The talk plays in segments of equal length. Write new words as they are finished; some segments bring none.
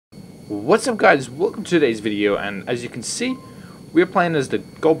What's up, guys? Welcome to today's video, and as you can see, we're playing as the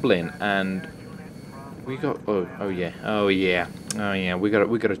Goblin, and we got oh yeah, we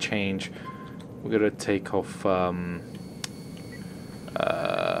gotta change. We gotta take off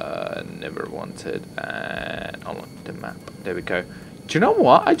never wanted and unlock the map. There we go. Do you know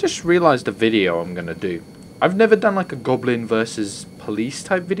what? I just realized the video I'm gonna do. I've never done like a Goblin versus police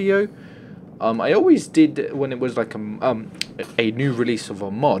type video. I always did when it was like a new release of a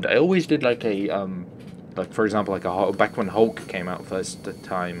mod. I always did like a like for example like a back when Hulk came out first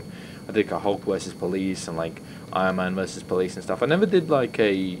time. I did like a Hulk versus police and like Iron Man versus police and stuff. I never did like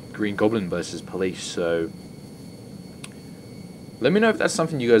a Green Goblin versus police. So let me know if that's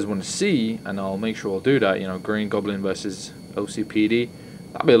something you guys want to see, and I'll make sure I'll do that. You know, Green Goblin versus OCPD.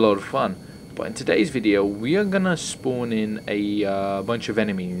 That'd be a lot of fun. But in today's video, we are gonna spawn in a bunch of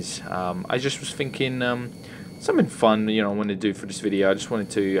enemies. I just was thinking something fun, you know, I wanted to do for this video. I just wanted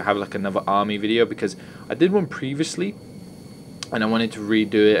to have like another army video because I did one previously, and I wanted to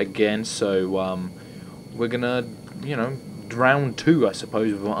redo it again. So we're gonna, you know, round 2, I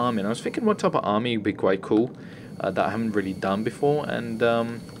suppose, with our army. And I was thinking what type of army would be quite cool that I haven't really done before. And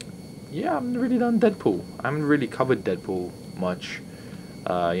yeah, I haven't really done Deadpool. I haven't really covered Deadpool much.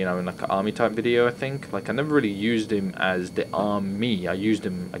 You know, in like an army type video, I think. Like, I never really used him as the army. I used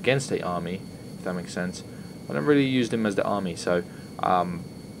him against the army, if that makes sense. I never really used him as the army, so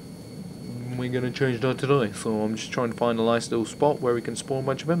we're gonna change that today. So I'm just trying to find a nice little spot where we can spawn a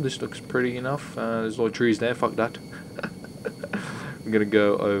bunch of them. This looks pretty enough. There's a lot of trees there. Fuck that. I'm gonna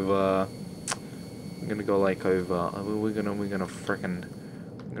go over. I'm gonna go like over. We're gonna freaking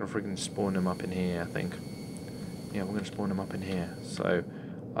spawn them up in here, I think. Yeah, we're gonna spawn them up in here. So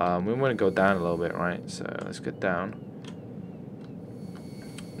we want to go down a little bit, right? So let's get down.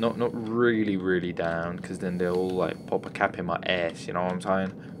 Not really down, because then they'll all like pop a cap in my ass. You know what I'm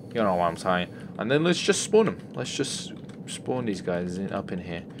saying? You know what I'm saying? And then let's just spawn them. Let's just spawn these guys up in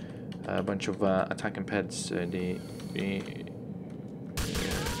here. A bunch of attacking pets. There we go.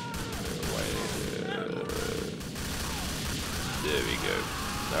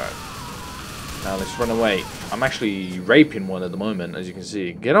 All right. Now let's run away. I'm actually raping one at the moment, as you can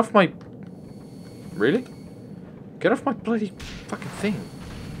see. Get off my... Really? Get off my bloody fucking thing.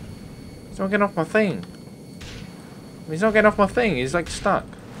 He's not getting off my thing. He's not getting off my thing. He's like stuck.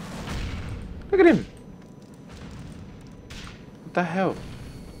 Look at him. What the hell?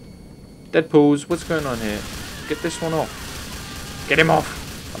 Deadpools, what's going on here? Get this one off. Get him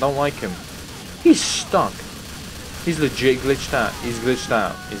off. I don't like him. He's stuck. He's legit glitched out. He's glitched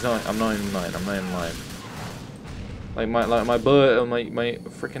out. He's not. I'm not even lying. I'm not even lying. Like my bird. My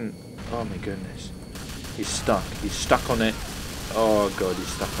freaking. Oh my goodness. He's stuck. He's stuck on it. Oh god, he's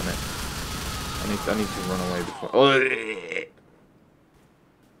stuck on it. I need to run away before. Oh,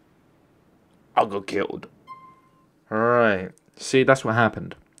 I'll go killed. All right. See, that's what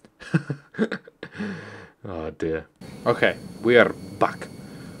happened. Oh dear. Okay, we are back.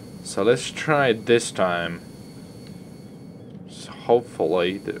 So let's try it this time. So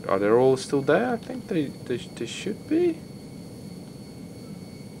hopefully, are they all still there? I think they should be.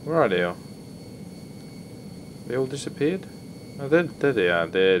 Where are they? They all disappeared? Oh, there they are.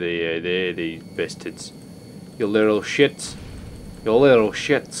 There these bastards. You little shits. You little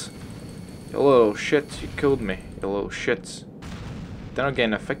shits. You little shits. You killed me. You little shits. They're not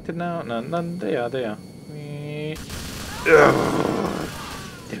getting affected now? No, they are. There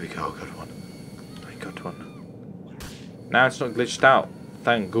we go. Got one. I got one. Now it's not glitched out.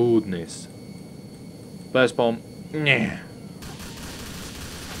 Thank goodness. Burst bomb. Yeah.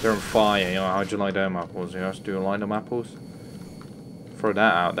 They're on fire. You know, how'd you like them apples? You know, do you like them apples? Throw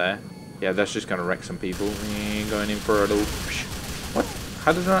that out there. Yeah, that's just gonna wreck some people. Going in for a little. What?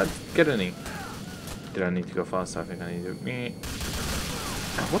 How did I not get any? Did I need to go faster? I think I need to.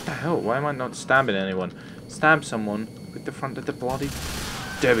 What the hell? Why am I not stabbing anyone? Stab someone with the front of the bloody.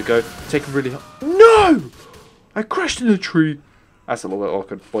 There we go. Take a really. No! I crashed in a tree. That's a little bit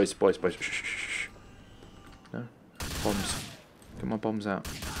awkward. Boys. Shh. No. Bombs. Get my bombs out.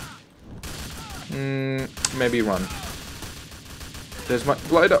 Maybe run. There's my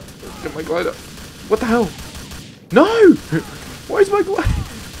glider. Get my glider. What the hell? No! Why is my glider?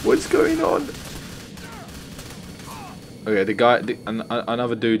 What's going on? Okay, the guy,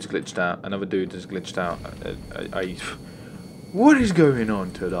 another dude's glitched out. Another dude has glitched out. What is going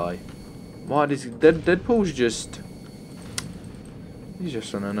on today? What is Deadpool's just? He's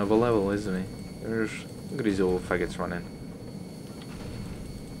just on another level, isn't he? Look at these old faggots running.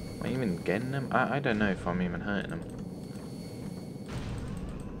 Am I even getting them? I don't know if I'm even hurting them.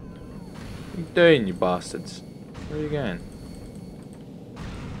 What are you doing, you bastards? Where are you going?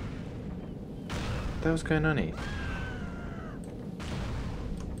 the hell's going on here?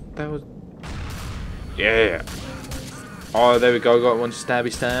 That was... Yeah! Oh, there we go. Got one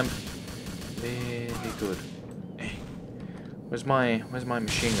stabby stab. Really good. Where's my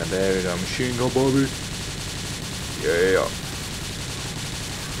machine gun? There we go. Machine gun, Bobby. Yeah.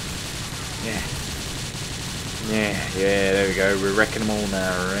 Yeah, there we go. We're wrecking them all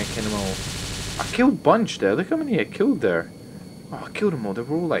now. We're wrecking them all. I killed Bunch there. Look how many I killed there. Oh, I killed them all. They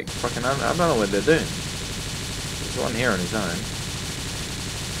were all like fucking... I don't know what they're doing. There's one here on his own.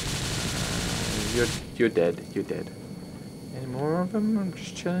 You're dead. You're dead. Any more of them? I'm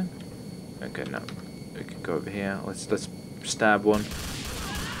just chilling. Okay, no. We can go over here. Let's stab one.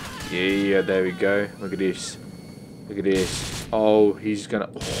 Yeah, there we go. Look at this. Look at this. Oh, he's gonna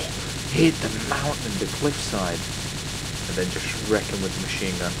hit the mountain, the cliffside, and then just wreck him with the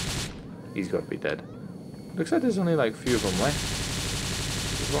machine gun. He's got to be dead. Looks like there's only like a few of them left.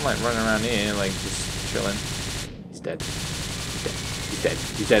 There's one like running around here, like just chilling. He's dead. He's dead. He's dead.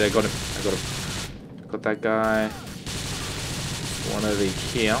 He's dead. I got him. I got him. Got that guy. One over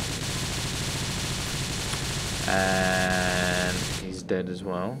here. And he's dead as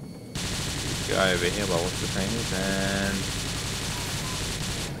well. This guy over here, well, what's the things? And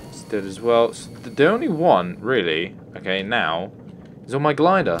he's dead as well. So the only one, really, okay, now, is on my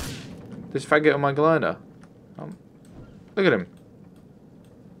glider. This faggot on my glider. Look at him.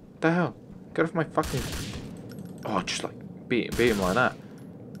 What the hell? Get off my fucking... Oh, just like, beat him like that.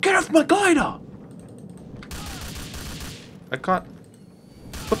 Get off my glider! I can't...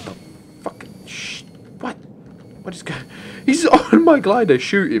 What the fucking... What? What is going... He's on my glider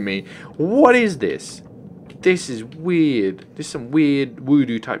shooting me. What is this? This is weird. This is some weird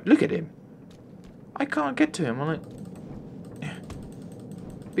voodoo type... Look at him. I can't get to him. I'm like...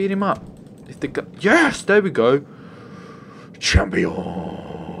 Beat him up. If the guy... Yes! There we go. Champion.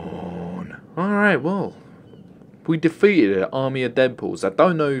 Alright, well... We defeated an army of Deadpools. I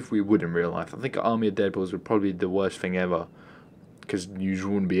don't know if we would in real life. I think an army of Deadpools would probably be the worst thing ever. Because you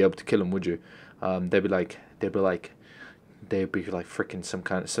wouldn't be able to kill them, would you? They'd be like freaking some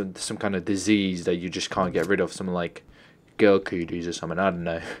kind of disease that you just can't get rid of. Something like girl cooties or something. I don't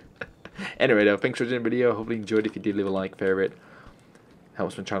know. Anyway, though, thanks for watching the video. Hopefully you enjoyed. If you did, leave a like, favorite.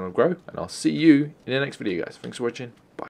 Helps my channel grow. And I'll see you in the next video, guys. Thanks for watching. Bye.